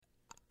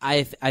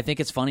I think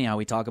it's funny how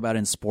we talk about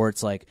in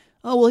sports, like,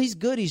 oh, well, he's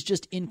good, he's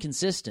just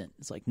inconsistent.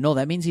 It's like, no,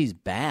 that means he's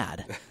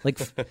bad. Like,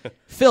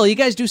 Phil, you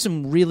guys do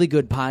some really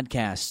good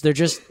podcasts. They're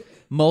just,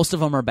 most of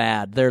them are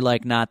bad. They're,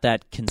 like, not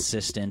that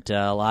consistent.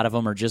 A lot of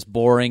them are just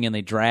boring, and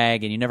they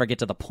drag, and you never get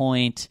to the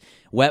point.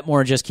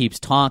 Wetmore just keeps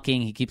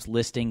talking. He keeps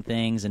listing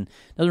things and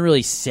doesn't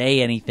really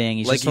say anything.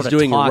 He's like just sort he's of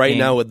doing talking. right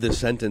now with this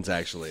sentence,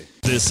 actually.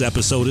 This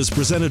episode is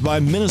presented by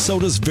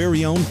Minnesota's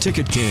very own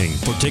Ticket King.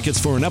 For tickets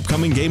for an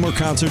upcoming game or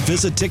concert,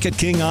 visit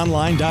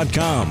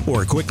TicketKingOnline.com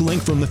or a quick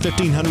link from the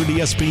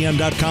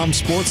 1500ESPN.com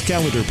sports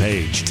calendar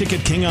page.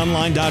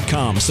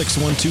 TicketKingOnline.com,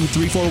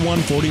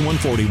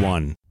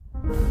 612-341-4141.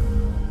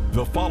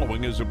 The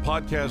following is a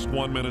Podcast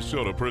One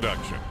Minnesota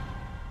production.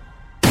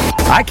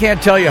 I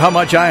can't tell you how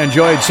much I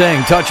enjoyed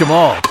saying touch 'em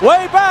all.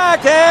 Way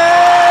back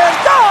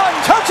and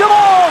gone! Touch 'em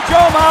all,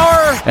 Joe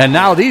Mauer! And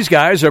now these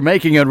guys are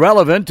making it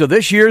relevant to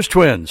this year's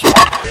Twins.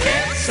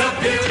 It's a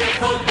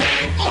beautiful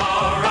day for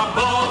a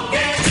ball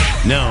game.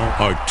 Now,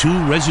 our two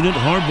resident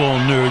hardball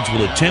nerds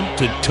will attempt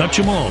to touch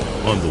 'em all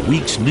on the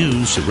week's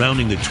news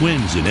surrounding the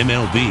Twins in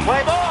MLB.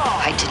 Play ball!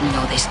 I didn't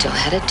know they still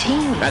had a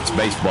team. That's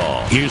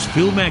baseball. Here's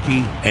Phil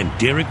Mackey and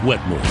Derek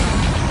Wetmore.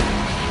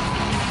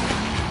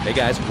 Hey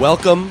guys,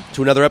 welcome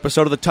to another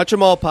episode of the Touch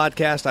 'Em All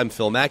podcast. I'm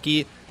Phil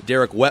Mackey.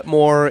 Derek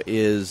Wetmore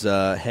is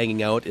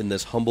hanging out in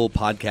this humble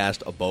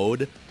podcast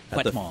abode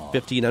at the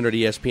 1500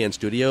 ESPN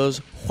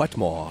studios.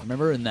 Wetmore.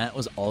 Remember, and that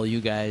was all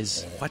you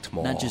guys,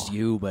 Wetmore. not just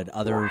you, but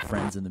other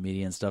friends in the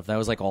media and stuff. That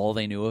was like all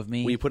they knew of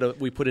me. We put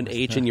an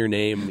H in your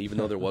name, even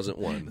though there wasn't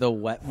one. The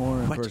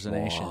Wetmore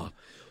impersonation. Wetmore.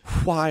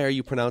 Why are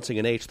you pronouncing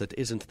an H that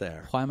isn't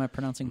there? Why am I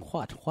pronouncing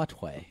what?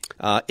 What way?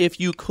 If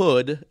you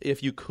could,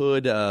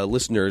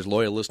 listeners,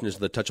 loyal listeners of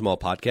the Touch 'Em All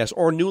podcast,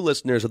 or new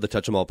listeners of the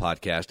Touch 'Em All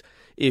podcast,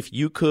 if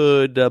you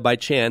could, by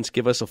chance,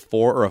 give us a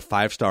 4 or a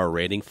 5-star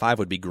rating. 5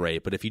 would be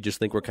great, but if you just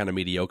think we're kind of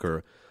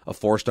mediocre, a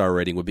 4-star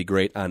rating would be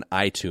great on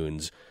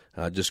iTunes.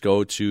 Just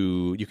go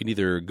to, you can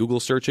either Google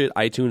search it,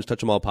 iTunes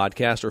Touch 'Em All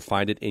podcast, or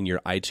find it in your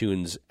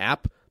iTunes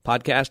app,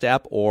 podcast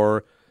app,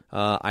 or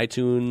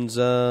iTunes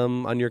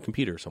on your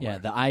computer somewhere. Yeah,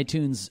 the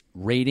iTunes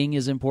rating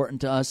is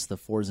important to us, the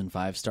 4s and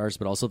 5 stars,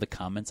 but also the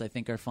comments I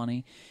think are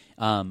funny.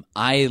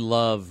 I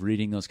love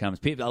reading those comments.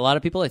 A lot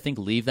of people I think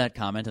leave that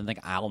comment and think,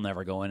 I'll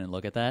never go in and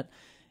look at that.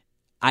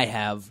 I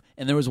have.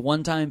 And there was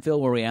one time, Phil,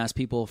 where we asked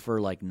people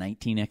for like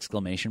 19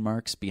 exclamation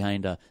marks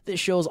behind this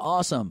show's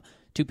awesome.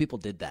 2 people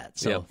did that.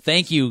 So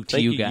thank you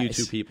to you guys.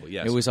 You 2 people,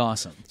 yes. It was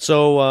awesome.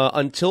 So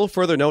until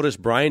further notice,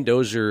 Brian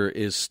Dozier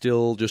is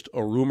still just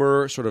a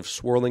rumor sort of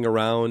swirling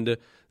around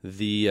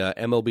the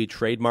MLB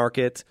trade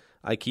market.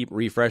 I keep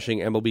refreshing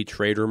MLB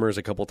trade rumors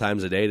a couple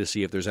times a day to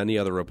see if there's any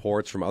other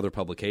reports from other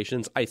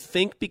publications. I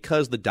think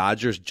because the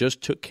Dodgers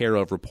just took care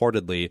of,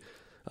 reportedly,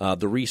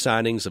 the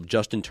re-signings of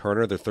Justin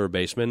Turner, their third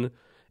baseman,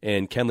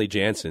 and Kenley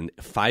Jansen,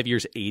 5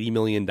 years, $80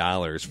 million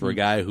for a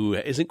guy who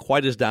isn't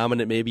quite as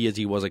dominant maybe as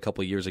he was a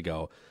couple of years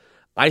ago.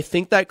 I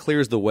think that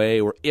clears the way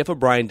where if a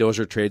Brian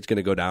Dozier trade's going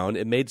to go down,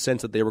 it made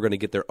sense that they were going to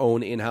get their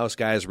own in-house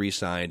guys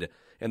re-signed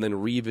and then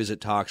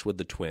revisit talks with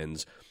the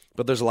Twins.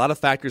 But there's a lot of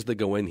factors that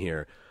go in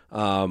here.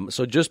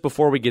 So just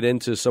before we get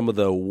into some of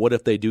the what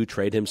if they do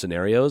trade him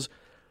scenarios,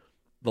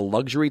 the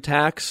luxury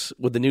tax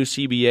with the new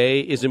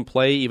CBA is in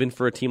play, even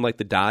for a team like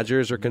the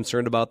Dodgers are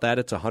concerned about that.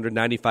 It's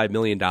 $195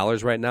 million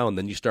right now, and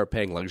then you start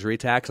paying luxury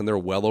tax, and they're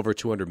well over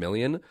 $200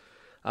 million.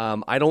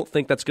 I don't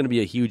think that's going to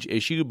be a huge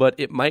issue, but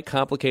it might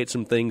complicate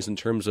some things in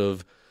terms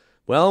of,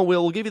 well,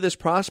 we'll give you this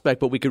prospect,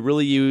 but we could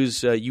really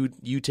use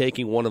you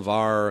taking one of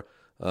our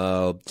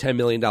 $10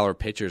 million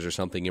pitchers or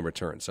something in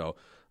return. So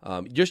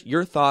just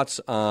your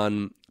thoughts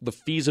on the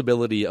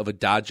feasibility of a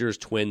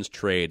Dodgers-Twins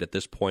trade at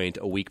this point,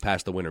 a week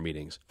past the winter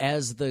meetings.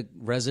 As the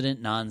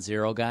resident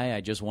non-zero guy,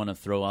 I just want to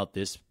throw out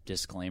this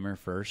disclaimer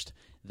first,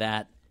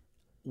 that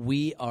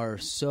we are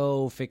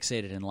so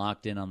fixated and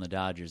locked in on the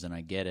Dodgers, and I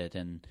get it.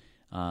 And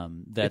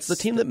that's the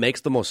team that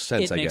makes the most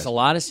sense, I guess. It makes a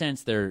lot of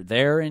sense.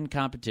 They're in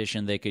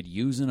competition. They could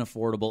use an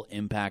affordable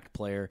impact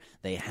player.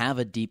 They have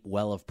a deep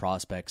well of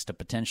prospects to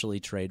potentially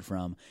trade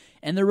from,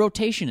 and their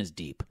rotation is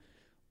deep.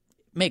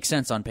 Makes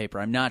sense on paper.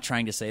 I'm not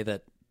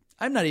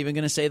even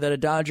going to say that a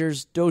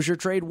Dodgers-Dozier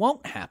trade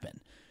won't happen.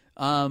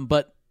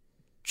 But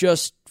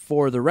just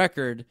for the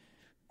record,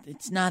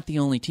 it's not the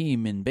only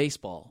team in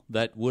baseball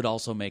that would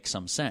also make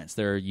some sense.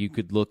 You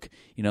could look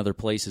in other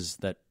places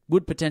that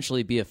would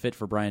potentially be a fit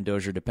for Brian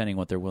Dozier, depending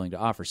what they're willing to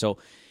offer. So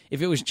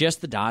if it was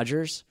just the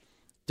Dodgers,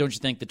 don't you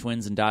think the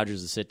Twins and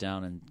Dodgers would sit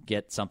down and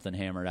get something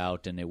hammered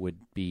out and it would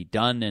be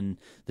done, and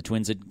the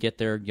Twins would get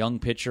their young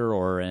pitcher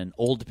or an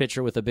old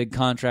pitcher with a big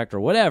contract or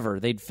whatever?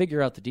 They'd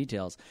figure out the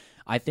details.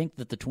 I think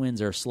that the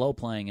Twins are slow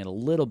playing it a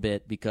little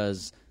bit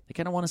because they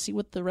kind of want to see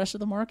what the rest of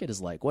the market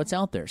is like, what's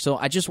out there. So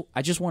I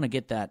just want to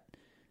get that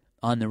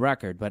on the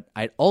record. But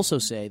I'd also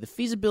say the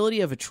feasibility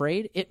of a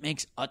trade, it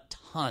makes a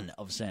ton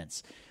of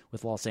sense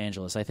with Los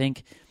Angeles. I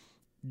think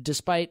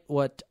despite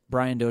what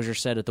Brian Dozier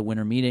said at the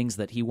winter meetings,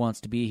 that he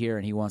wants to be here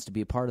and he wants to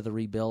be a part of the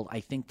rebuild, I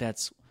think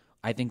that's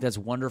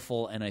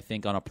wonderful, and I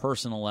think on a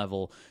personal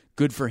level,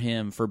 good for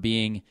him for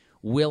being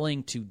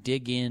willing to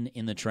dig in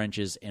the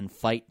trenches and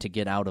fight to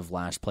get out of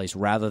last place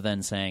rather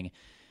than saying,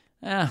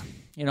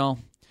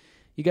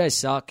 you guys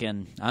suck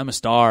and I'm a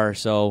star,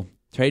 so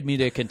trade me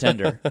to a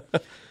contender.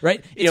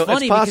 Right? It's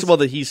funny it's possible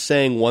that he's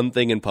saying one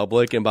thing in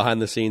public and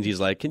behind the scenes he's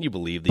like, can you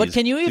believe these? But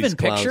can you even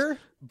picture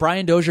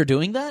Brian Dozier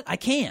doing that? I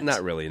can't.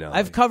 Not really, no.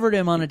 I've covered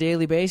him on a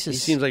daily basis. He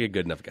seems like a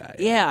good enough guy.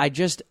 Yeah,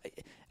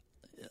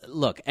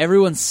 look,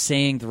 everyone's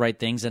saying the right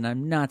things, and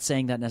I'm not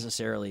saying that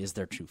necessarily is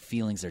their true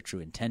feelings, their true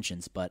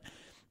intentions, but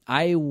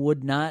I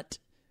would not,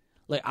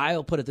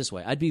 I'll put it this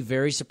way. I'd be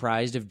very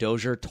surprised if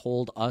Dozier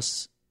told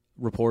us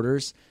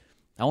reporters,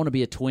 I want to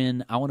be a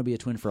Twin. I want to be a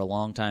Twin for a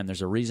long time.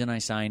 There's a reason I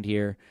signed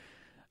here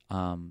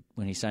when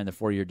he signed the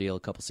 4-year deal a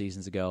couple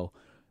seasons ago.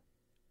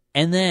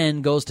 And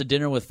then goes to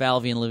dinner with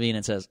Falvey and Levine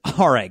and says,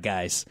 all right,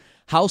 guys,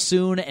 how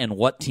soon and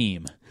what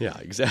team? Yeah,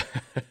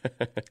 exactly.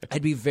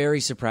 I'd be very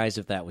surprised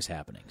if that was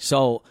happening.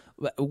 So,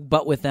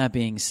 but with that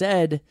being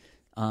said,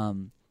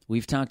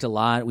 we've talked a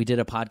lot. We did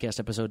a podcast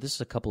episode, this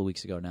is a couple of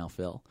weeks ago now,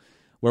 Phil,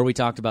 where we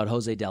talked about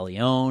Jose De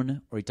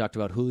Leon, where we talked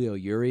about Julio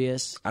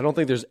Urias. I don't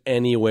think there's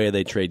any way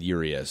they trade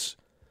Urias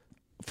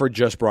for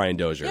just Brian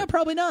Dozier. Yeah,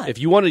 probably not. If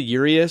you wanted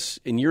Urias,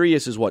 and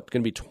Urias is going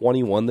to be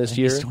 21 this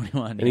year? He's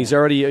 21, and he's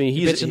already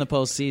he's pitched in the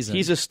postseason.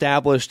 He's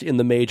established in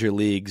the major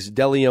leagues.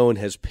 De Leon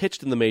has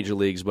pitched in the major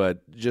leagues,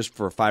 but just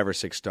for 5 or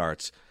 6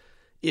 starts.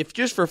 If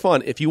just for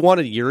fun, if you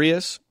wanted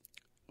Urias,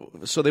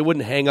 so they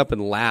wouldn't hang up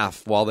and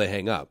laugh while they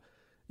hang up,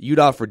 you'd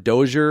offer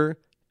Dozier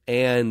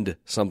and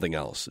something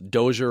else.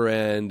 Dozier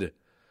and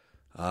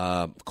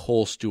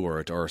Cole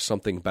Stewart or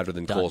something better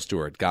than Cole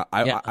Stewart.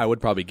 I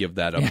would probably give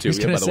that up too.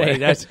 By the way,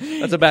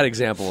 that's a bad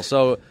example.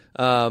 So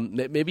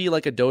maybe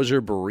like a Dozier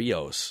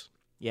Barrios.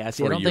 Yeah,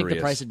 see, I don't think the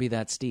price would be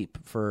that steep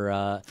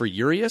for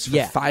Urias.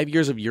 For 5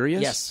 years of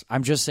Urias. Yes,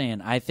 I'm just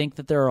saying. I think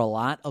that there are a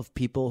lot of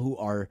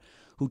people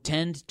who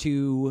tend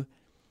to.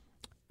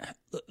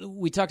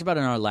 We talked about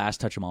in our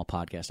last Touch 'Em All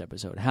podcast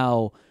episode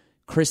how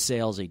Chris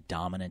Sale's a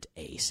dominant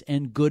ace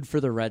and good for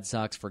the Red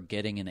Sox for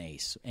getting an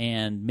ace.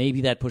 And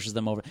maybe that pushes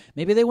them over.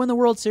 Maybe they win the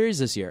World Series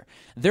this year.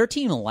 Their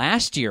team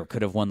last year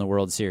could have won the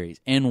World Series,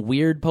 and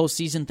weird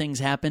postseason things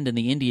happened, and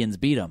the Indians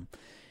beat them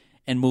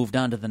and moved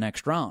on to the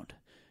next round.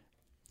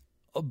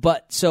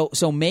 But so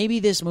maybe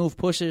this move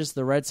pushes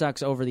the Red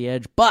Sox over the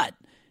edge, but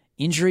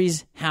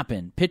injuries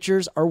happen.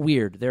 Pitchers are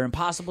weird. They're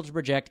impossible to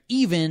project.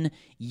 Even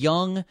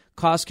young,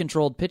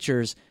 cost-controlled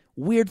pitchers,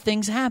 weird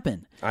things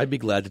happen. I'd be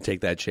glad to take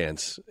that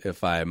chance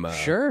if I'm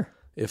sure.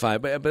 But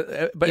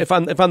if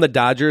I'm the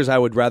Dodgers, I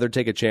would rather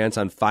take a chance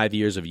on 5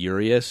 years of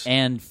Urias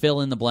and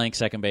fill in the blank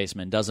second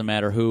baseman. Doesn't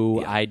matter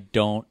who. Yeah. I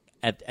don't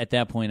at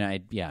that point.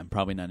 I'm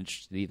probably not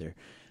interested either.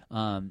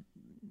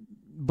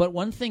 But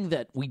one thing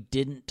that we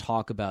didn't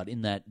talk about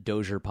in that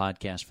Dozier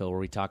podcast, Phil, where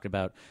we talked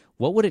about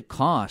what would it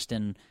cost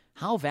and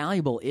how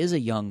valuable is a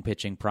young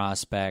pitching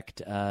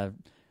prospect.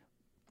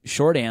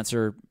 Short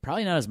answer,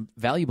 probably not as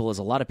valuable as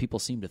a lot of people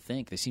seem to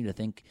think. They seem to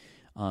think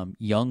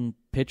young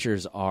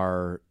pitchers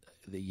are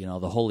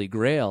the holy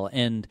grail.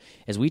 And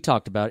as we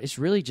talked about, it's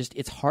really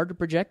it's hard to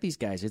project these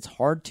guys. It's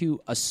hard to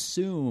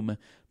assume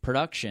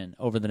production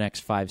over the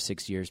next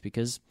 5-6 years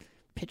because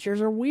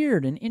pitchers are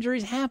weird and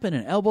injuries happen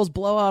and elbows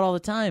blow out all the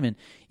time. And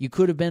you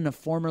could have been a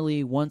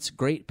formerly once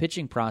great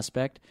pitching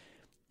prospect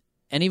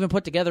and even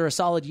put together a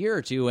solid year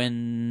or two,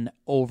 and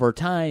over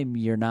time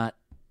you're not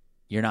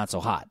so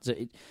hot. So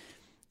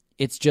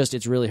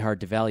it's really hard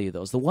to value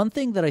those. The one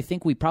thing that I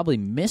think we probably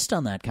missed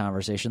on that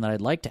conversation that I'd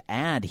like to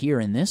add here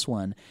in this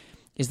one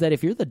is that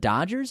if you're the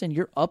Dodgers and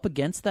you're up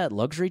against that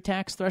luxury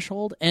tax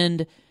threshold,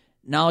 and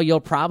now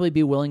you'll probably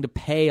be willing to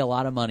pay a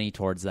lot of money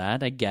towards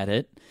that, I get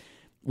it,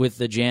 with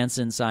the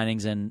Jansen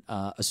signings and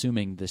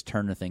assuming this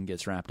Turner thing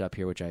gets wrapped up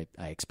here, which I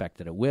expect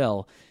that it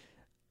will,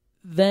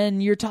 then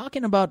you're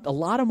talking about a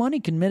lot of money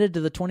committed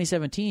to the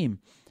 2017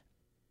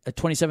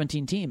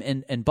 team.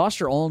 And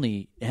Buster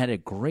Olney had a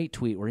great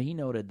tweet where he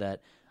noted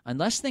that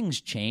unless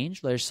things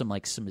change, there's some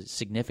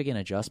significant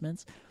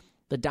adjustments,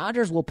 the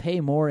Dodgers will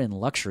pay more in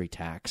luxury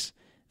tax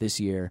this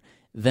year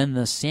than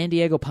the San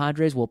Diego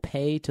Padres will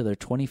pay to their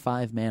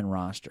 25-man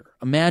roster.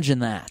 Imagine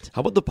that. How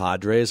about the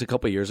Padres a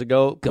couple of years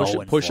ago?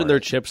 Pushing their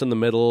chips in the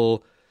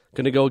middle,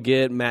 going to go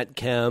get Matt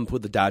Kemp, who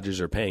the Dodgers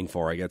are paying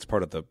for. I guess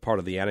part of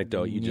the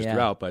anecdote you just threw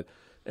out.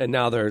 And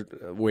now they're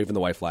waving the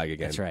white flag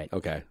again. That's right.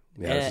 Okay.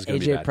 Yeah, this is gonna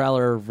be bad. AJ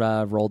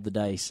Preller rolled the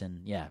dice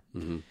and,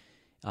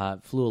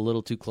 flew a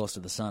little too close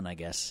to the sun, I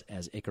guess,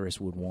 as Icarus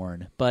would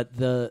warn. But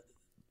the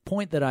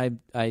point that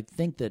I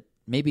think that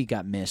maybe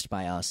got missed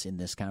by us in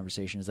this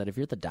conversation is that if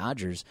you're the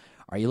Dodgers,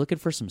 are you looking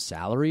for some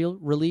salary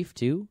relief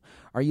too?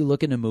 Are you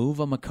looking to move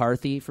a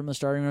McCarthy from the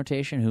starting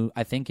rotation, who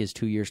I think is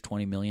 2 years,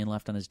 $20 million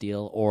left on his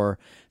deal, or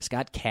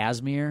Scott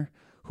Kazmir,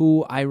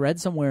 who I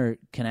read somewhere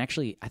I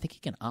think he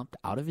can opt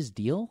out of his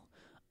deal?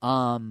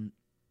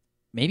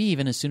 Maybe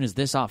even as soon as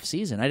this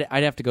offseason.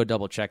 I'd have to go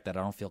double check that.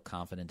 I don't feel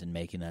confident in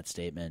making that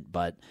statement.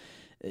 But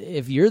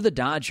if you're the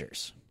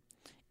Dodgers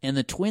and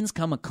the Twins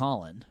come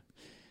a-calling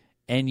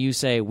and you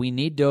say, we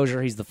need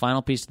Dozier, he's the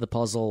final piece of the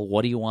puzzle,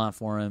 what do you want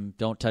for him?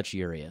 Don't touch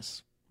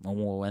Urias.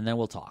 And then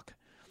we'll talk.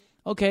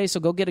 Okay, so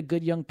go get a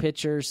good young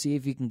pitcher, see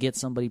if you can get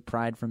somebody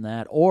pried from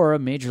that, or a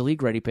major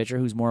league ready pitcher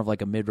who's more of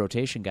like a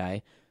mid-rotation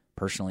guy.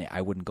 Personally,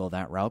 I wouldn't go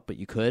that route, but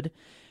you could.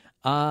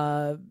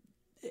 And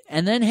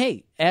then,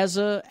 hey, as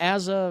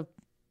a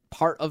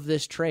part of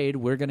this trade,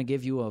 we're going to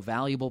give you a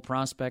valuable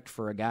prospect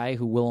for a guy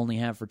who we'll only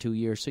have for 2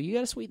 years. So you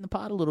got to sweeten the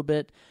pot a little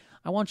bit.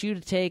 I want you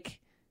to take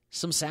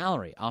some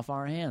salary off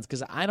our hands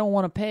because I don't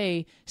want to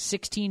pay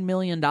 $16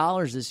 million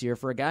this year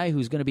for a guy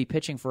who's going to be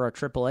pitching for our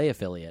AAA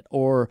affiliate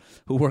or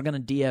who we're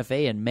going to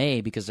DFA in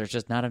May because there's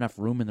just not enough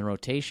room in the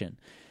rotation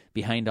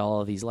behind all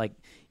of these. Like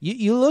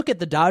you look at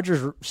the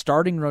Dodgers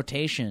starting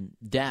rotation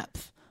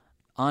depth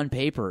on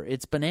paper,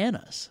 it's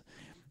bananas.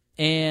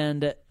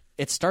 And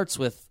it starts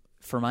with,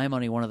 for my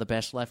money, one of the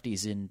best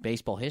lefties in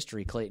baseball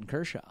history, Clayton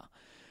Kershaw.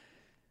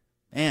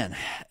 Man,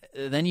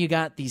 then you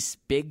got these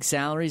big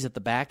salaries at the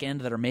back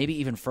end that are maybe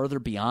even further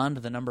beyond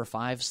the number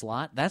 5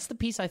 slot. That's the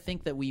piece I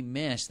think that we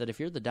miss, that if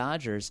you're the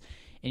Dodgers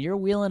and you're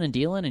wheeling and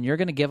dealing and you're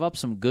going to give up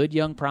some good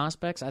young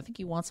prospects, I think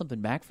you want something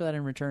back for that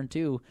in return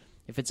too.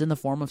 If it's in the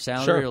form of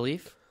salary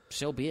relief,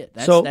 so be it.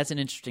 That's an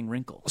interesting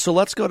wrinkle. So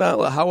let's go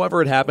down,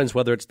 however it happens,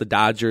 whether it's the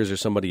Dodgers or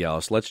somebody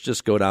else, let's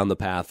just go down the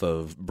path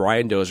of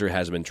Brian Dozier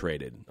has been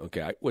traded,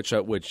 okay, which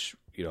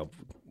you know,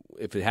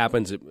 if it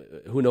happens,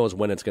 who knows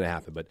when it's going to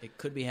happen. But it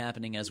could be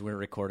happening as we're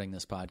recording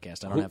this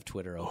podcast. I don't have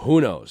Twitter open.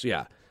 Who knows,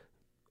 yeah.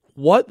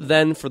 What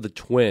then for the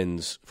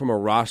Twins from a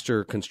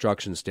roster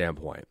construction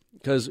standpoint?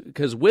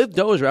 Because with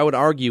Dozier, I would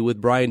argue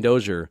with Brian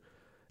Dozier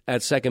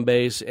at second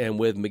base and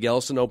with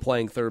Miguel Sano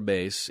playing third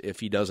base, if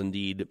he does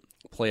indeed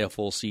play a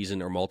full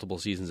season or multiple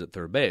seasons at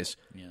third base,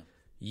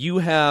 you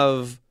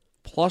have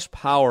plus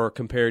power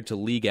compared to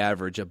league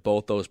average at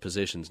both those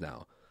positions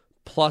now.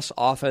 Plus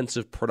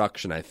offensive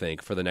production, I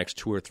think, for the next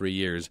 2 or 3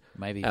 years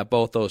at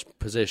both those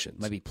positions.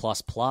 Maybe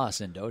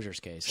plus in Dozier's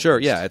case. Sure,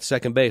 yeah, at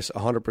second base,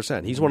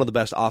 100%. He's one of the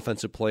best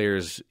offensive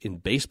players in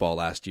baseball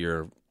last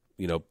year,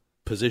 you know,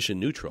 position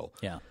neutral.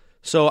 Yeah.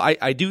 So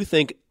I do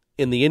think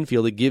in the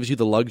infield it gives you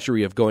the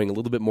luxury of going a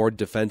little bit more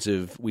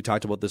defensive. We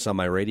talked about this on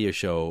my radio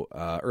show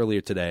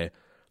earlier today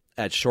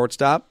at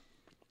shortstop.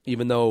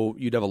 Even though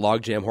you'd have a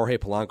logjam, Jorge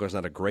Polanco is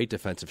not a great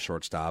defensive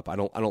shortstop. I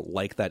don't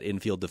like that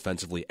infield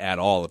defensively at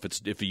all.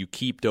 If you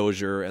keep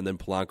Dozier and then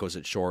Polanco's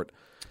at short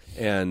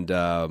and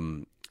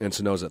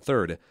Sano's at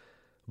third,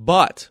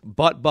 but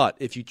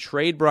if you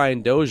trade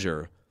Brian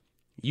Dozier,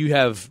 you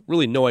have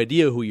really no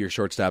idea who your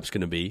shortstop's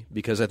going to be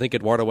because I think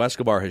Eduardo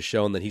Escobar has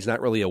shown that he's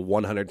not really a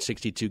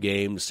 162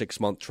 game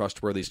 6-month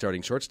trustworthy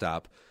starting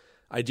shortstop.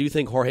 I do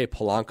think Jorge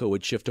Polanco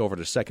would shift over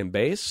to second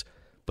base,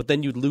 but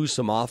then you'd lose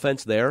some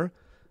offense there.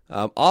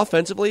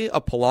 Offensively,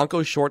 a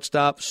Polanco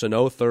shortstop,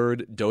 Sano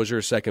third,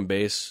 Dozier second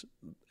base,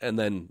 and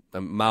then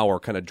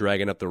Mauer kind of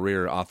dragging up the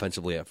rear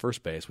offensively at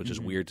first base, which is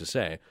weird to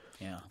say.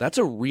 Yeah. That's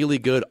a really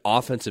good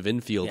offensive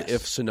infield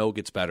if Sano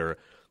gets better,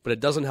 but it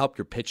doesn't help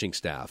your pitching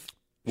staff,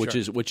 which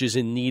is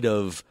in need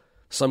of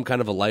some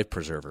kind of a life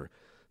preserver.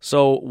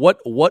 So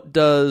what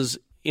does,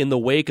 in the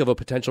wake of a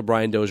potential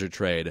Brian Dozier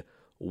trade,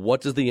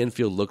 what does the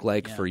infield look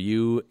like for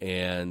you,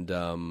 and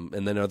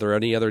then are there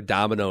any other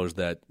dominoes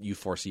that you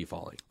foresee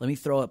falling? Let me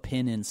throw a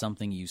pin in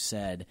something you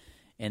said,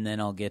 and then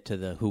I'll get to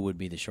the who would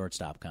be the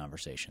shortstop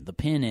conversation. The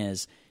pin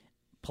is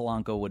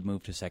Polanco would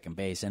move to second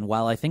base, and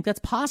while I think that's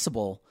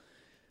possible,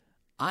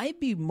 I'd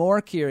be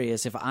more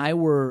curious if I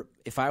were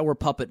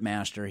puppet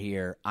master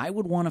here. I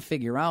would want to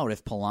figure out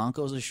if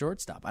Polanco's a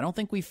shortstop. I don't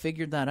think we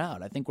figured that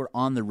out. I think we're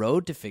on the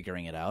road to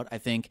figuring it out. I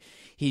think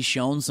he's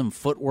shown some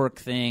footwork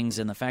things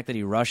and the fact that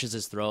he rushes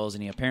his throws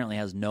and he apparently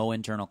has no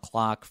internal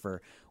clock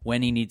for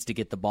when he needs to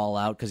get the ball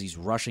out because he's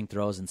rushing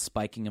throws and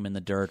spiking them in the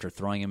dirt or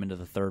throwing them into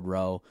the third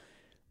row.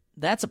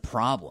 That's a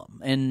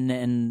problem.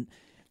 And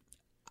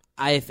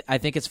I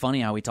think it's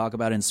funny how we talk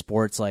about in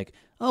sports like,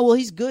 oh, well,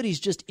 he's good. He's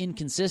just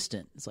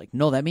inconsistent. It's like,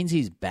 no, that means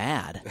he's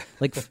bad.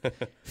 Like,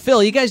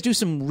 Phil, you guys do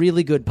some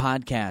really good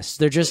podcasts.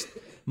 They're just,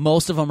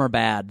 most of them are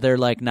bad. They're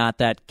like not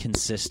that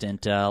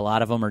consistent. A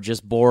lot of them are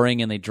just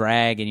boring and they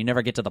drag and you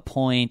never get to the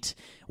point.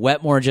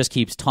 Wetmore just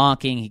keeps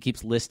talking. He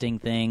keeps listing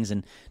things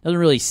and doesn't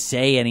really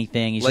say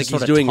anything. He's like just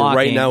sort he's of doing talking.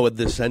 right now with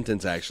this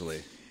sentence,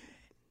 actually.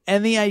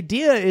 And the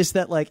idea is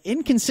that like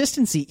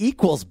inconsistency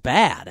equals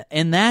bad,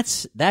 and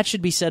that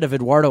should be said of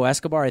Eduardo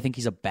Escobar. I think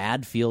he's a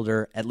bad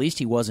fielder. At least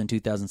he was in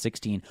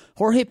 2016.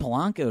 Jorge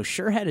Polanco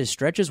sure had his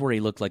stretches where he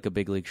looked like a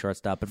big league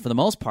shortstop, but for the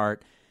most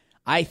part,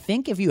 I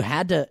think if you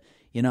had to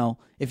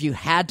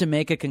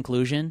make a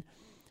conclusion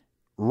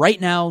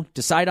right now,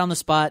 decide on the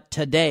spot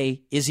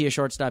today, is he a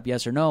shortstop?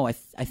 Yes or no? I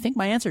think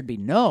my answer would be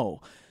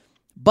no.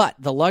 But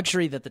the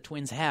luxury that the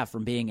Twins have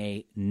from being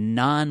a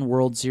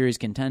non-World Series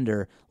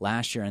contender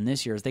last year and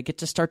this year is they get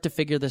to start to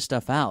figure this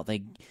stuff out.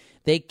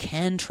 They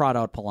can trot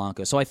out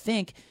Polanco. So I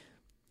think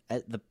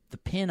the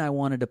pin I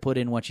wanted to put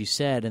in what you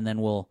said, and then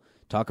we'll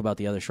talk about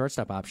the other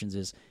shortstop options,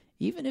 is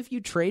even if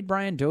you trade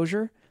Brian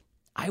Dozier,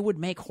 I would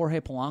make Jorge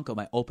Polanco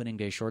my opening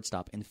day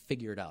shortstop and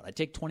figure it out. I'd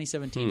take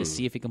 2017 to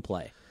see if he can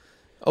play.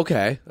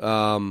 Okay.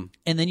 And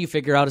then you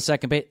figure out a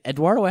second base.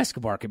 Eduardo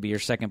Escobar could be your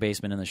second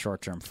baseman in the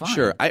short term. Fine.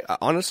 Sure. I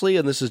honestly,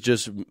 and this is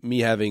just me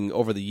having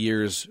over the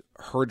years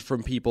heard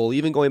from people,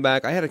 even going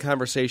back, I had a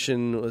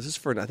conversation,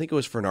 I think it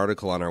was for an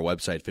article on our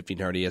website,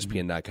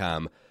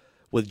 1500ESPN.com,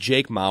 with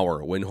Jake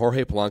Maurer when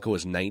Jorge Polanco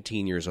was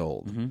 19 years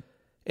old. Mm-hmm.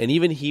 And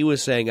even he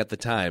was saying at the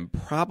time,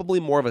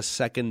 probably more of a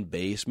second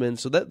baseman.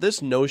 So that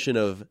this notion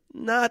of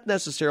not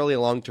necessarily a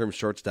long-term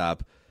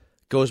shortstop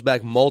goes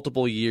back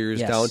multiple years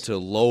down to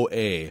low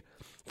A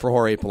for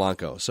Jorge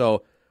Polanco.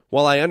 So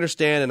while I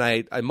understand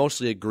and I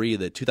mostly agree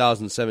that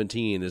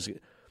 2017 is,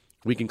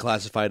 we can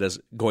classify it as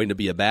going to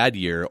be a bad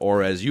year,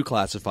 or as you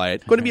classify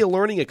it, going to be a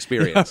learning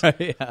experience.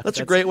 That's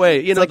a great way.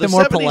 You know, like the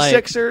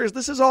 76ers,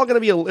 this is all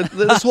going to be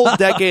this whole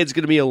decade's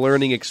going to be a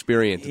learning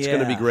experience. It's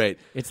going to be great.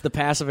 It's the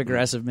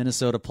passive-aggressive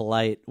Minnesota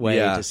polite way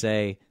to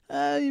say,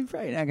 you're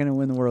probably not going to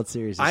win the World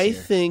Series this year.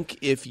 think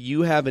if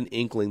you have an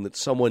inkling that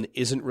someone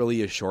isn't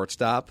really a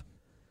shortstop,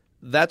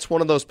 that's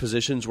one of those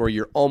positions where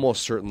you're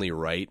almost certainly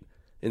right.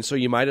 And so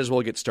you might as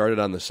well get started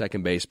on the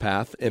second base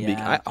path. And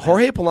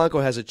Jorge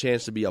Polanco has a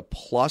chance to be a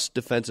plus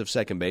defensive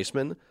second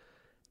baseman.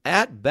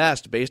 At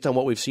best, based on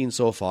what we've seen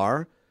so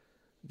far,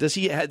 does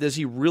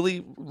he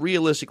really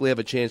realistically have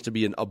a chance to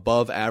be an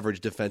above average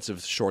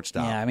defensive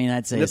shortstop? Yeah, I mean,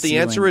 I'd say and if the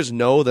answer is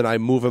no, then I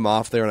move him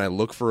off there and I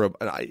look for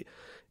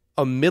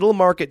a middle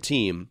market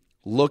team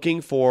looking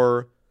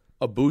for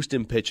a boost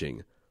in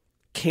pitching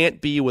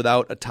can't be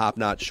without a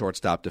top-notch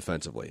shortstop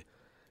defensively.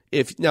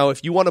 If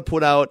you want to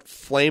put out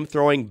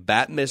flame-throwing,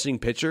 bat-missing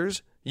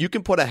pitchers, you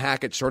can put a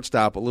hack at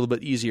shortstop a little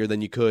bit easier than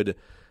you could.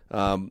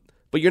 But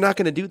you're not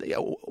going to do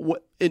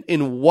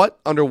that.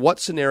 Under what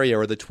scenario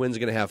are the Twins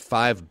going to have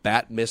 5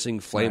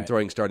 bat-missing,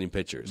 flame-throwing starting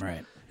pitchers?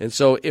 Right. And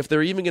so if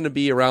they're even going to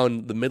be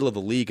around the middle of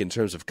the league in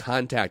terms of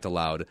contact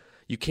allowed,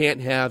 you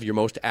can't have your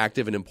most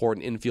active and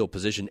important infield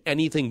position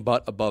anything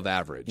but above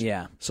average.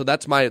 Yeah. So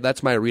that's my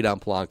read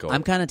on Polanco.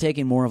 I'm kind of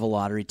taking more of a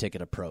lottery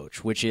ticket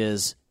approach, which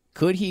is,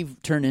 could he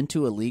turn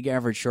into a league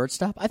average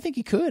shortstop? I think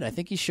he could. I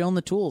think he's shown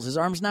the tools. His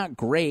arm's not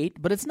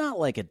great, but it's not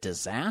like a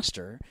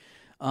disaster.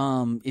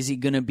 Is he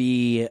going to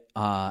be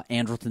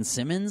Andrelton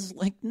Simmons?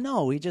 Like,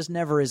 no, he just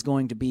never is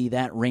going to be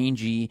that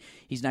rangy.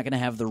 He's not going to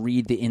have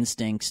the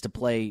instincts to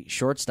play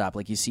shortstop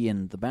like you see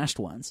in the best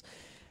ones.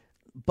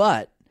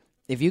 But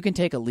if you can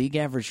take a league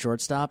average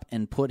shortstop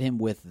and put him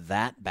with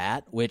that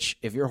bat, which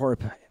if you're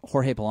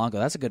Jorge Polanco,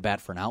 that's a good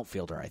bat for an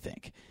outfielder, I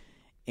think.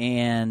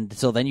 And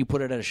so then you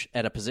put it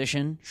at a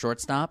position,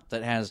 shortstop,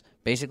 that has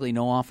basically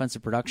no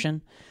offensive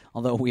production,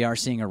 although we are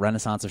seeing a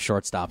renaissance of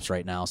shortstops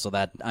right now, so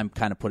that I'm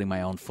kind of putting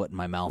my own foot in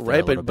my mouth.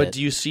 Right, but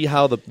do you see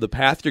how the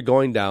path you're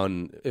going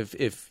down,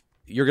 if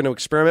you're going to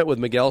experiment with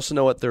Miguel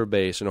Sano at third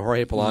base and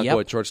Jorge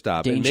Polanco at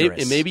shortstop, and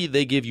maybe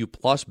they give you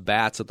plus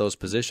bats at those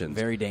positions.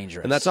 Very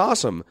dangerous. And that's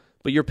awesome.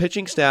 But your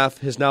pitching staff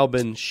has now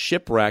been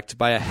shipwrecked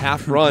by a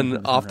half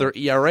run off their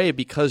ERA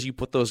because you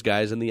put those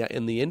guys in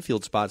the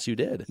infield spots you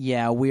did.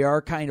 Yeah, we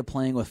are kind of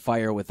playing with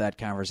fire with that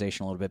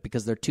conversation a little bit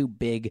because they're two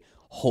big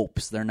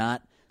hopes. They're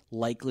not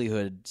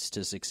likelihoods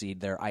to succeed.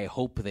 They're I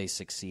hope they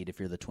succeed if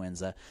you're the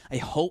Twins. I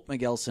hope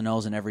Miguel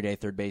Sano's an everyday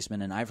third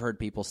baseman, and I've heard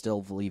people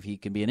still believe he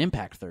can be an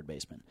impact third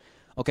baseman.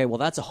 Okay, well,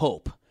 that's a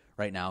hope.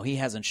 Right now, he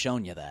hasn't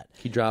shown you that.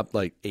 He dropped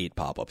like 8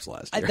 pop-ups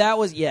last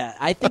year.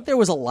 I think there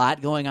was a lot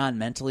going on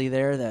mentally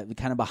there, that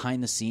kind of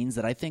behind the scenes,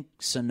 that I think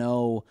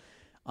Sano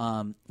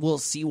we'll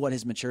see what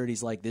his maturity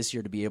is like this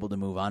year to be able to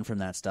move on from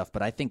that stuff.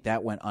 But I think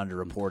that went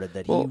underreported,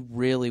 that he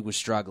really was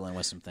struggling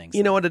with some things.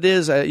 You know what it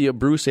is?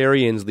 Bruce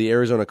Arians, the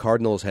Arizona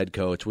Cardinals head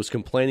coach, was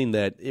complaining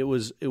that it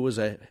was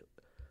a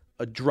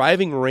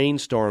driving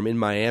rainstorm in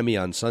Miami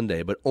on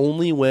Sunday, but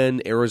only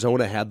when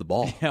Arizona had the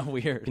ball. Yeah,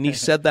 weird. And he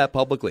said that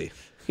publicly.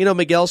 You know,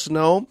 Miguel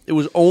Sano, it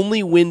was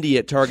only windy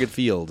at Target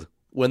Field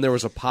when there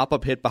was a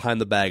pop-up hit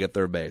behind the bag at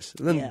third base.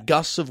 And then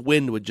gusts of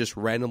wind would just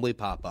randomly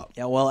pop up.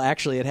 Yeah, well,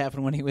 actually, it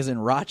happened when he was in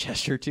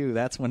Rochester, too.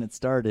 That's when it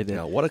started.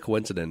 Yeah, what a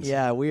coincidence.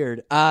 Yeah,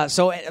 weird.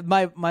 So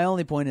my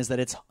only point is that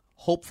it's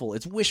hopeful.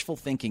 It's wishful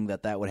thinking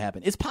that would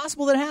happen. It's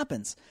possible that it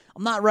happens.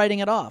 I'm not writing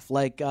it off.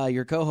 Like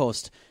your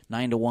co-host,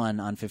 9-1 on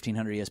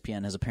 1500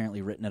 ESPN, has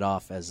apparently written it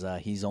off as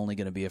he's only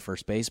going to be a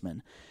first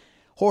baseman.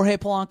 Jorge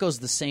Polanco's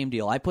the same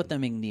deal. I put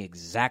them in the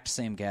exact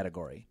same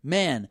category.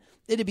 Man,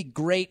 it'd be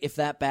great if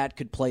that bat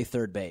could play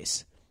third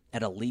base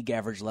at a league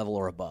average level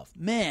or above.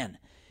 Man,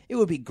 it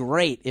would be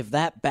great if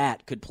that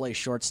bat could play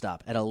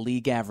shortstop at a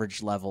league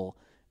average level,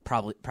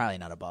 probably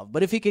not above.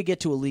 But if he could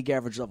get to a league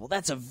average level,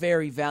 that's a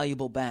very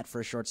valuable bat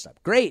for a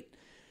shortstop. Great.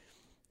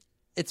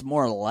 It's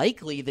more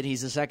likely that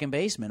he's a second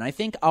baseman. I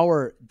think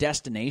our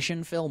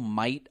destination, Phil,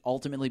 might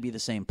ultimately be the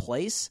same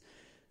place.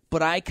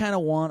 But I kind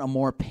of want a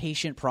more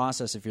patient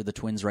process if you're the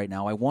Twins right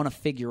now. I want to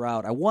figure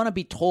out. I want to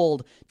be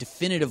told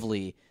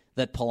definitively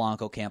that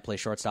Polanco can't play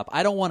shortstop.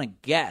 I don't want to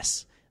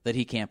guess that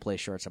he can't play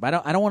shortstop. I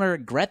don't want to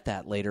regret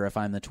that later if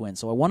I'm the Twins.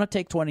 So I want to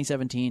take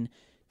 2017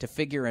 to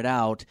figure it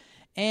out.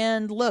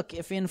 And look,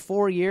 if in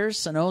 4 years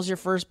Sano's your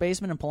first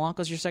baseman and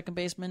Polanco's your second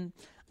baseman,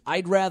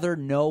 I'd rather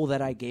know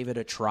that I gave it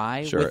a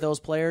try with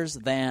those players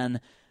than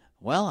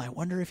Well, I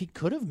wonder if he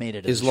could have made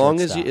it as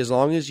long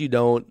as you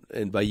don't,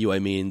 and by you I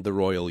mean the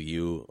Royal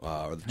U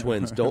or the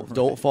Twins,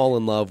 don't fall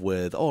in love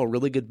with a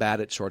really good bat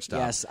at shortstop.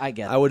 Yes, I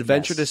get it. I would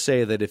venture to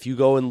say that if you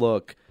go and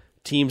look,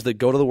 teams that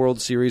go to the World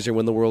Series or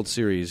win the World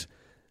Series,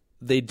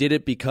 they did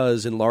it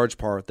because, in large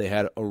part, they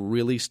had a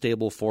really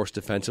stable force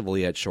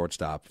defensively at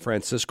shortstop.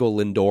 Francisco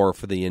Lindor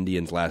for the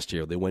Indians last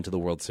year. They went to the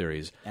World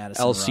Series.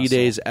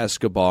 Alcides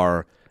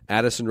Escobar,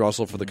 Addison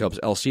Russell for the Cubs.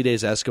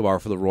 Alcides Escobar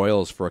for the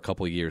Royals for a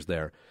couple of years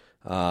there.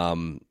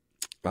 I'd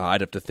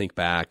have to think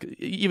back.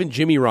 Even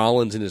Jimmy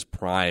Rollins in his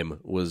prime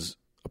was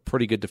a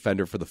pretty good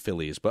defender for the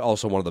Phillies, but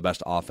also one of the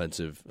best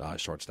offensive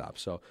shortstops.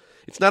 So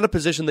it's not a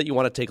position that you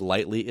want to take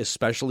lightly,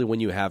 especially when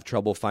you have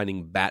trouble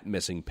finding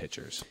bat-missing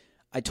pitchers.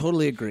 I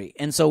totally agree.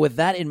 And so with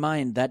that in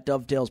mind, that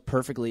dovetails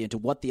perfectly into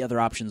what the other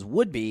options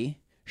would be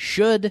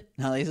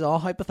now these are all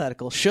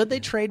hypothetical, should they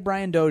trade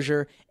Brian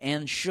Dozier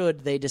and should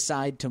they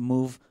decide to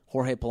move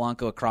Jorge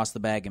Polanco across the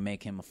bag and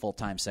make him a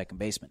full-time second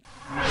baseman.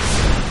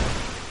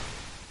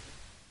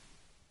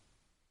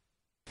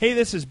 Hey,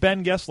 this is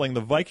Ben Gessling,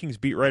 the Vikings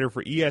beat writer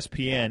for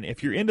ESPN.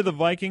 If you're into the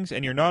Vikings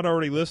and you're not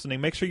already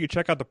listening, make sure you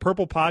check out the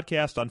Purple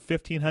Podcast on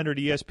 1500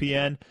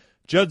 ESPN.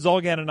 Judd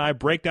Zolgan and I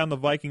break down the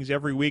Vikings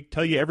every week,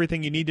 tell you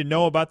everything you need to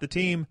know about the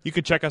team. You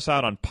can check us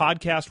out on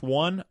Podcast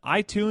One,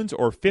 iTunes,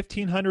 or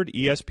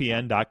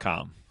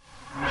 1500ESPN.com.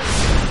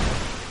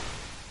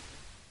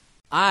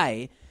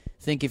 I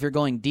think if you're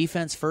going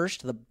defense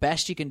first, the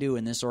best you can do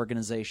in this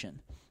organization,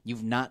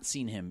 you've not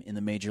seen him in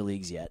the major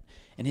leagues yet,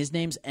 and his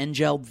name's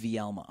Angel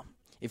Vielma.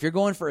 If you're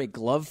going for a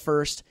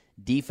glove-first,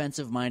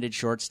 defensive-minded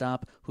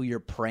shortstop who you're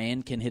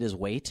praying can hit his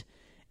weight,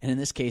 and in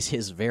this case,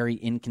 his very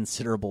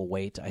inconsiderable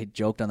weight. I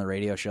joked on the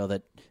radio show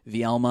that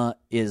Vielma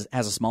has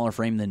a smaller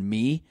frame than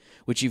me,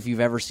 which if you've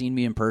ever seen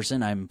me in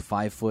person, I'm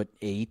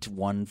 5'8",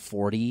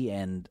 140,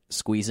 and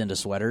squeeze into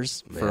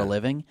sweaters for a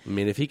living. I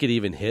mean, if he could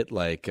even hit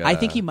like... I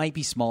think he might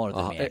be smaller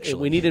than me, actually.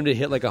 We need him to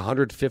hit like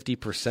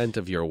 150%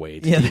 of your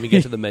weight to even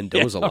get to the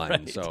Mendoza line.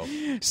 Right.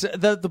 So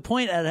the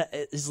point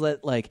is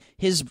that like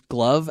his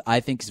glove, I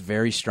think, is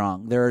very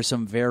strong. There are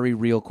some very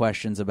real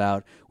questions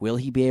about will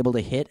he be able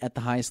to hit at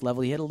the highest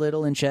level. He hit a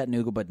little in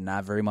Chattanooga, but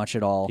not very much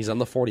at all. He's on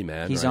the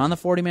 40-man. He's on the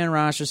 40-man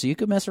roster, so you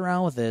could mess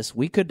around with this.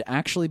 We could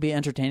actually be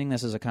entertaining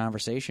this as a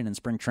conversation in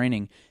spring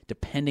training,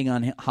 depending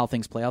on how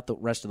things play out the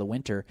rest of the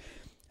winter.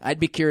 I'd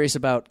be curious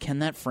about, can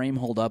that frame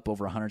hold up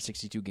over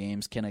 162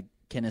 games? Can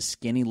a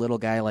skinny little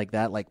guy like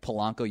that, like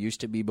Polanco used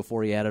to be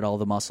before he added all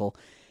the muscle,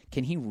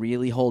 can he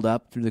really hold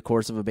up through the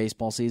course of a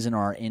baseball season,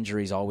 or are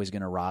injuries always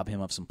going to rob him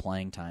of some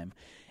playing time?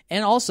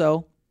 And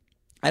also,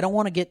 I don't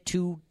want to get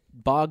too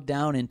bogged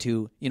down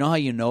into,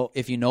 how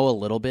if you know a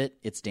little bit,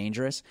 it's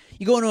dangerous.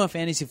 You go into a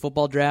fantasy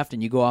football draft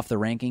and you go off the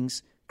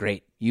rankings,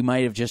 great. You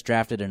might have just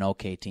drafted an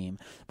okay team.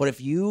 But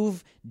if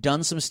you've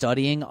done some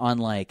studying on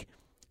like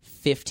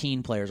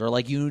 15 players, or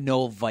like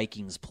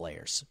Vikings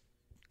players,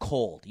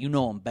 cold,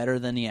 them better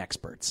than the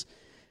experts,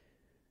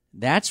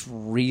 that's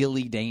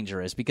really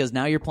dangerous because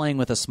now you're playing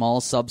with a small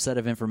subset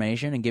of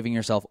information and giving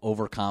yourself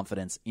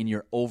overconfidence in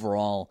your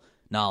overall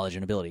knowledge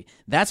and ability.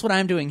 That's what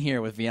I'm doing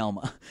here with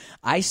Vielma.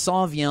 I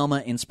saw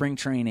Vielma in spring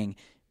training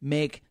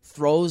make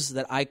throws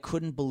that I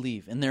couldn't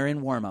believe, and they're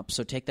in warm-up,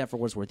 so take that for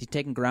what it's worth. He's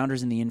taking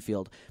grounders in the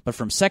infield, but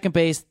from second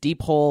base,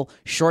 deep hole,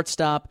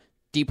 shortstop,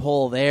 deep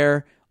hole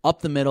there,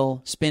 up the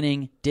middle,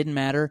 spinning, didn't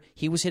matter.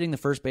 He was hitting the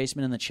first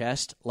baseman in the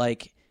chest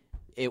like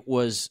it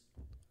was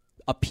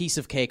a piece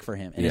of cake for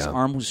him, and his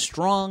arm was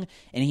strong,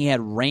 and he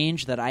had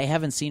range that I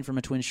haven't seen from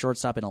a Twins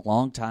shortstop in a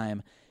long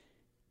time.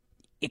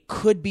 It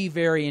could be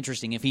very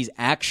interesting if he's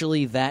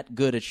actually that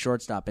good at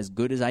shortstop, as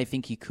good as I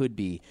think he could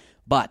be.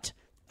 But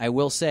I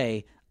will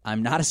say,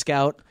 I'm not a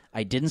scout.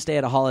 I didn't stay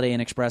at a Holiday Inn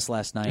Express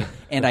last night,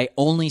 and I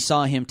only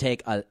saw him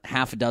take a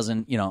half a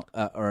dozen,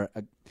 or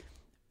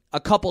a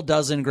couple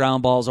dozen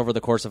ground balls over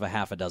the course of a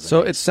half a dozen.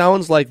 So days. It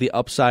sounds like the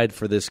upside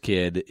for this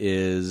kid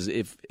is,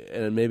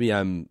 and maybe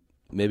I'm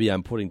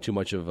putting too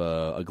much of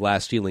a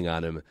glass ceiling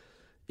on him,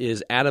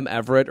 is Adam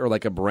Everett or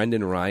like a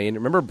Brendan Ryan.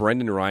 Remember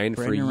Brendan Ryan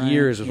for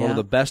years was one of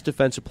the best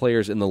defensive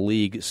players in the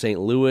league, St.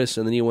 Louis,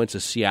 and then he went to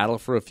Seattle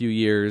for a few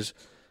years.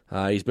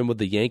 He's been with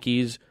the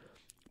Yankees.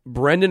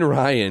 Brendan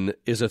Ryan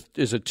is a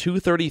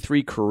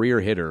 233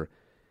 career hitter,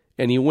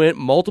 and he went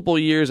multiple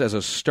years as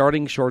a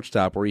starting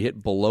shortstop where he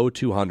hit below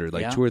 200,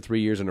 2 or 3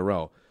 years in a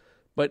row.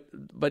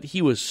 But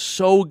he was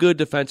so good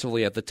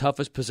defensively at the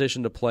toughest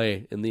position to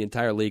play in the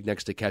entire league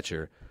next to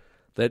catcher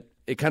that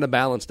it kind of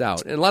balanced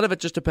out. And a lot of it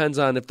just depends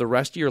on if the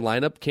rest of your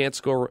lineup can't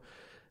score.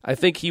 I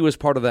think he was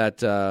part of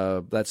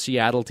that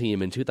Seattle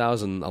team in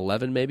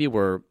 2011 maybe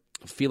where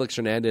Felix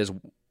Hernandez,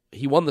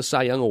 he won the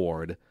Cy Young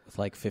Award. With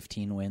like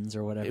 15 wins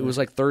or whatever? It was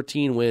like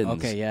 13 wins.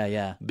 Okay,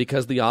 yeah.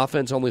 Because the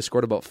offense only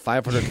scored about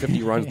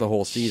 550 runs the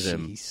whole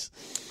season.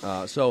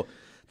 So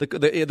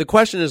the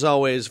question is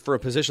always, for a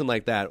position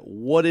like that,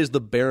 what is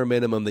the bare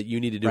minimum that you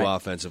need to do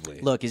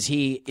offensively? Look, can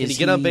he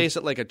get on base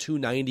at like a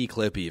 290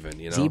 clip even?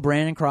 Is he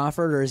Brandon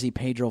Crawford or is he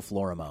Pedro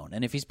Florimon?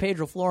 And if he's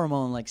Pedro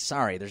Florimon,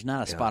 sorry, there's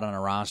not a spot on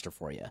a roster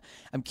for you.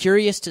 I'm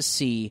curious to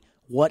see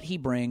what he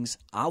brings.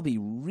 I'll be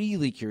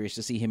really curious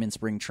to see him in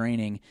spring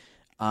training.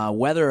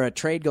 Whether a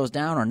trade goes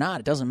down or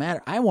not, it doesn't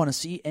matter. I want to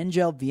see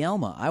Angel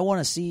Vielma. I want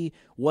to see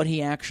what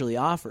he actually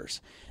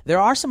offers. There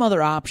are some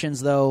other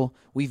options, though.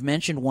 We've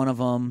mentioned one of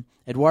them,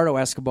 Eduardo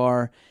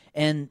Escobar.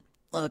 And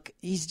look,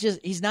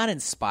 he's not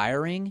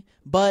inspiring,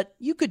 but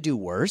you could do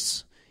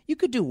worse. You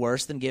could do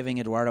worse than giving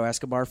Eduardo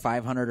Escobar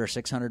 500 or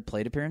 600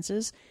 plate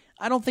appearances.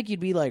 I don't think you'd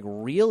be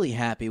really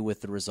happy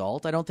with the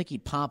result. I don't think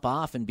he'd pop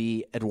off and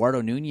be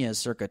Eduardo Nunez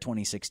circa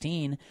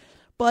 2016,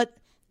 but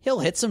he'll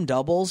hit some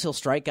doubles. He'll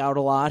strike out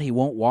a lot. He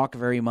won't walk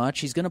very much.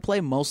 He's going to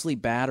play mostly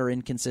bad or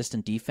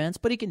inconsistent defense,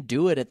 but he can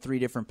do it at 3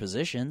 different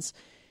positions.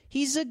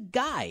 He's a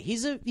guy.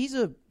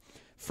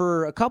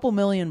 For a couple $1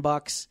 million,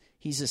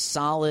 he's a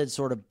solid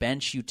sort of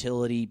bench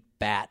utility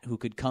bat who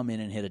could come in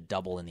and hit a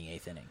double in the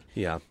 8th inning.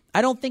 Yeah.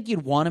 I don't think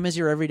you'd want him as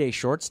your everyday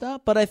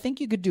shortstop, but I think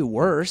you could do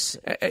worse.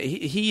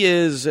 He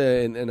is,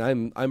 and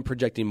I'm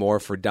projecting more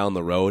for down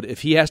the road.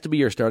 If he has to be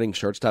your starting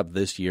shortstop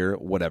this year,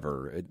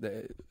 whatever.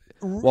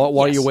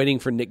 While you're waiting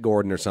for Nick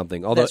Gordon or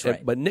something. That's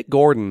right. But Nick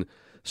Gordon,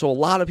 so a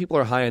lot of people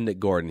are high on Nick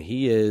Gordon.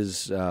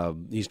 He's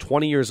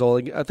 20 years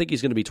old. I think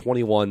he's going to be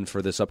 21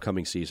 for this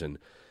upcoming season.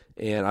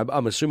 And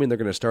I'm assuming they're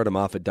going to start him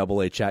off at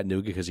Double-A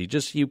Chattanooga because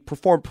he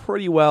performed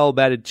pretty well,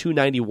 batted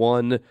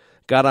 .291,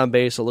 got on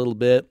base a little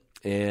bit,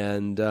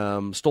 and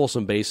stole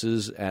some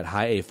bases at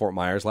High A Fort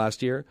Myers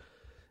last year,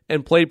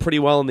 and played pretty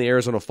well in the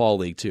Arizona Fall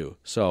League too.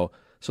 So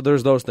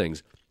there's those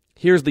things.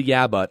 Here's the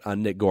yeah but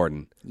on Nick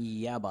Gordon.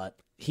 Yeah but.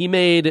 He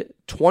made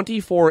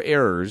 24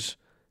 errors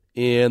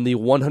in the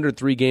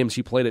 103 games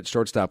he played at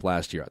shortstop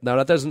last year. Now,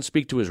 that doesn't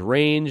speak to his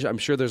range. I'm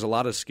sure there's a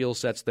lot of skill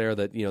sets there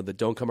that that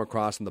don't come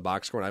across in the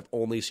box score, and I've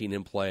only seen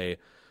him play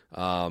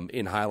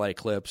in highlight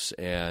clips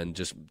and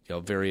just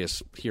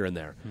various here and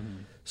there. Mm-hmm.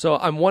 So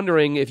I'm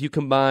wondering if you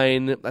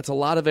combine, that's a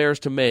lot of errors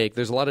to make.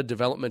 There's a lot of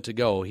development to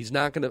go.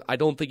 I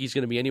don't think he's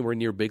going to be anywhere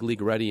near big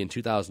league ready in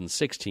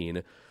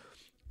 2016.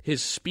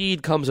 His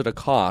speed comes at a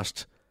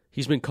cost.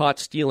 He's been caught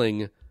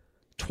stealing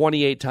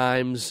 28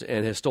 times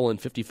and has stolen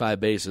 55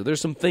 bases.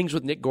 There's some things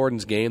with Nick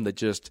Gordon's game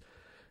that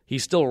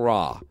he's still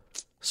raw.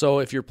 So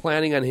if you're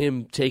planning on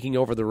him taking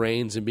over the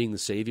reins and being the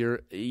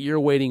savior, you're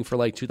waiting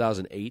for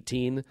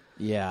 2018.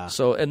 Yeah.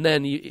 So and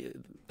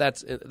then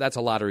that's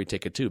a lottery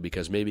ticket too,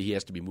 because maybe he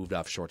has to be moved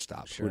off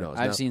shortstop. Sure. Who knows?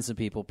 I've seen some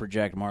people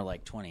project more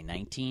like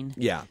 2019.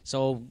 Yeah.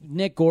 So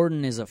Nick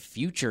Gordon is a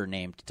future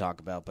name to talk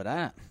about,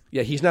 but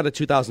yeah, he's not a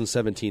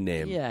 2017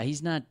 name. Yeah,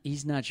 he's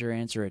not your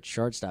answer at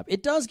shortstop.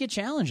 It does get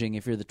challenging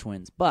if you're the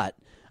Twins, but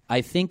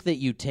I think that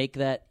you take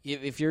that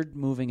if you're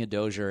moving a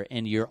Dozier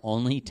and your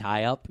only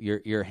tie-up,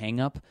 your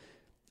hang-up,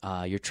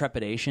 your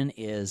trepidation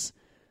is,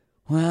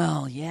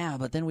 well, yeah,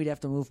 but then we'd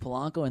have to move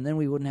Polanco and then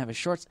we wouldn't have a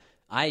shorts.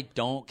 I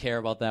don't care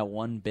about that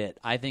one bit.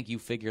 I think you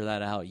figure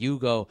that out. You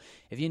go,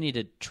 if you need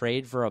to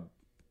trade for a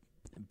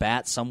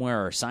bat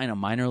somewhere or sign a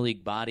minor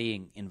league body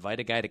and invite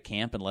a guy to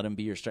camp and let him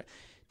be your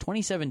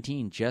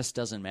 2017 just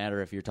doesn't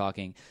matter if you're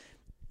talking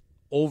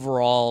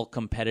overall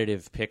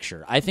competitive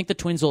picture. I think the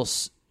Twins will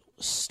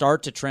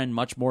start to trend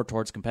much more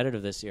towards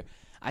competitive this year.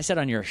 I said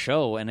on your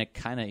show, and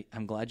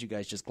I'm glad you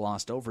guys just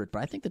glossed over it,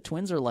 but I think the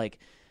Twins are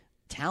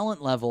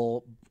talent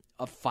level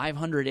a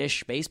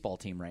 500-ish baseball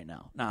team right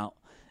now. Now,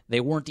 they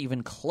weren't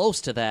even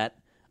close to that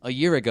a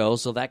year ago,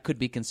 so that could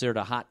be considered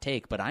a hot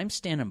take, but I'm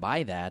standing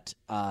by that.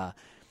 I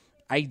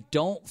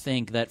don't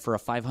think that for a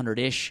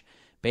 500-ish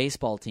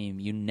baseball team,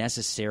 you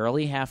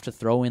necessarily have to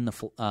throw in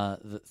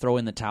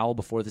the towel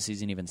before the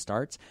season even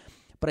starts.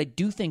 But I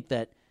do think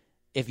that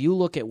if you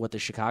look at what the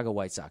Chicago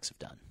White Sox have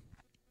done,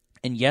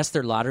 and yes,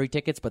 they're lottery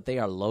tickets, but they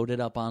are loaded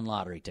up on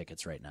lottery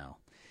tickets right now.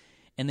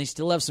 And they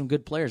still have some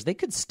good players. They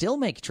could still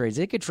make trades.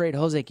 They could trade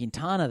Jose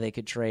Quintana. They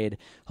could trade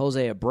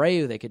Jose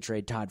Abreu. They could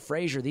trade Todd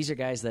Frazier. These are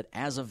guys that,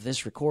 as of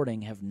this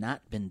recording, have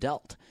not been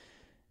dealt.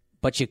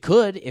 But you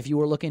could, if you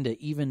were looking to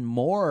even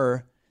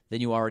more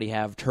than you already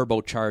have,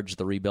 turbocharge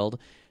the rebuild.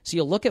 So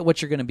you'll look at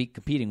what you're going to be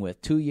competing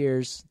with 2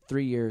 years,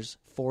 3 years,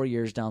 4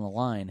 years down the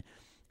line.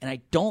 And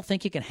I don't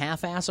think you can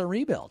half-ass a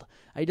rebuild.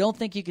 I don't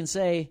think you can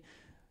say,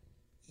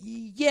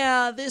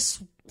 yeah,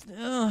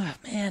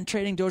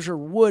 trading Dozier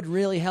would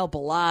really help a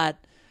lot,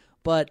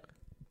 but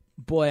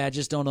boy, I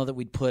just don't know that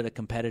we'd put a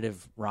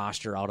competitive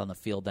roster out on the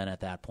field then at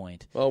that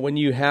point. Well, when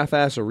you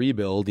half-ass a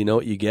rebuild, you know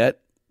what you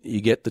get?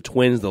 You get the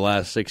Twins the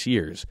last 6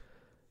 years.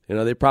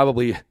 They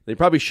probably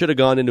should have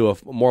gone into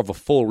more of a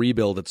full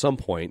rebuild at some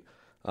point,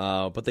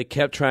 but they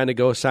kept trying to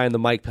go sign the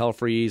Mike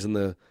Pelfreys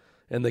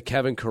and the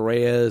Kevin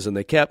Correas, and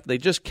they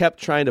just kept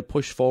trying to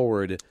push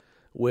forward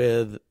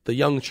with the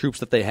young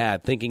troops that they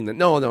had, thinking that,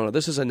 no,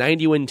 this is a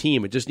 90-win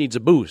team. It just needs a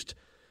boost.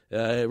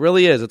 It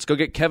really is. Let's go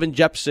get Kevin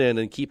Jepsen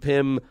and keep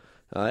him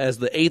as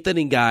the 8th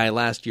inning guy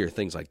last year,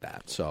 things like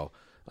that. So,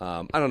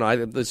 I don't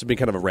know. This has been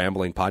kind of a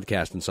rambling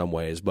podcast in some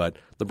ways, but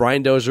the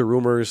Brian Dozier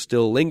rumors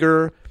still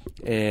linger,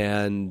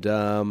 and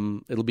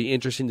it'll be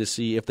interesting to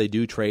see if they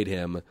do trade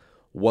him,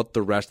 what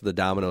the rest of the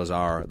dominoes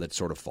are that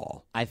sort of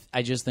fall.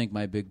 I just think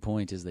my big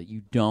point is that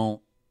you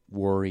don't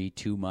worry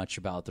too much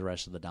about the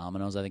rest of the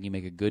dominoes. I think you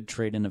make a good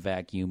trade in a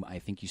vacuum. I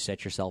think you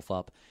set yourself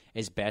up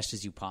as best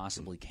as you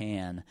possibly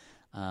can.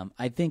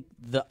 I think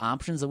the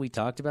options that we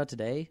talked about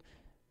today,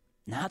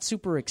 not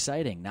super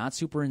exciting, not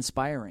super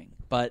inspiring,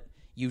 but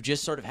you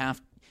just sort of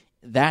have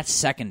 – that's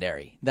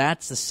secondary.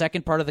 That's the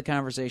second part of the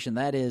conversation.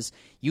 That is,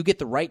 you get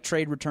the right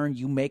trade return,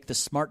 you make the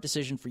smart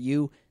decision for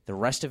you. The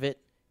rest of it,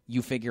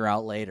 you figure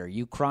out later.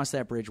 You cross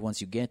that bridge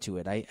once you get to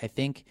it. I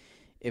think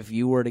if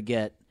you were to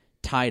get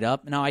tied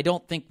up – now, I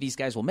don't think these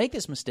guys will make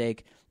this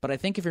mistake, but I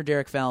think if you're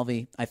Derek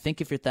Falvey, I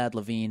think if you're Thad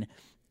Levine –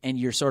 and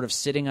you're sort of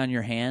sitting on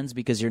your hands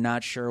because you're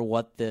not sure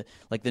what the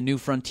new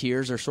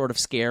frontiers are sort of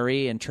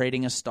scary, and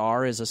trading a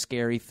star is a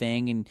scary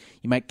thing, and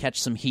you might catch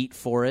some heat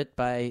for it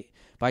by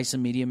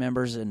some media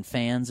members and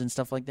fans and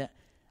stuff like that.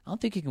 I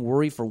don't think you can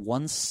worry for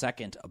 1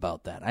 second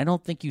about that. I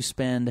don't think you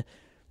spend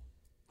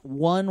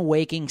one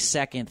waking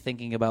second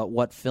thinking about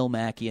what Phil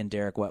Mackey and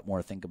Derek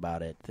Wetmore think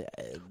about it.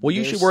 Well,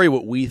 you should worry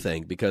what we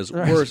think, because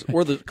we're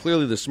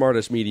clearly the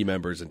smartest media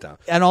members in town.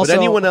 And also, but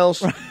anyone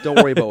else,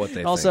 don't worry about what they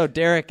think. Also,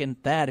 Derek and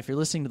Thad, if you're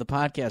listening to the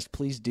podcast,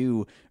 please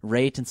do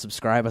rate and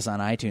subscribe us on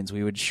iTunes.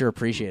 We would sure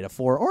appreciate a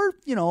 4 or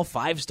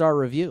 5-star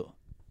review.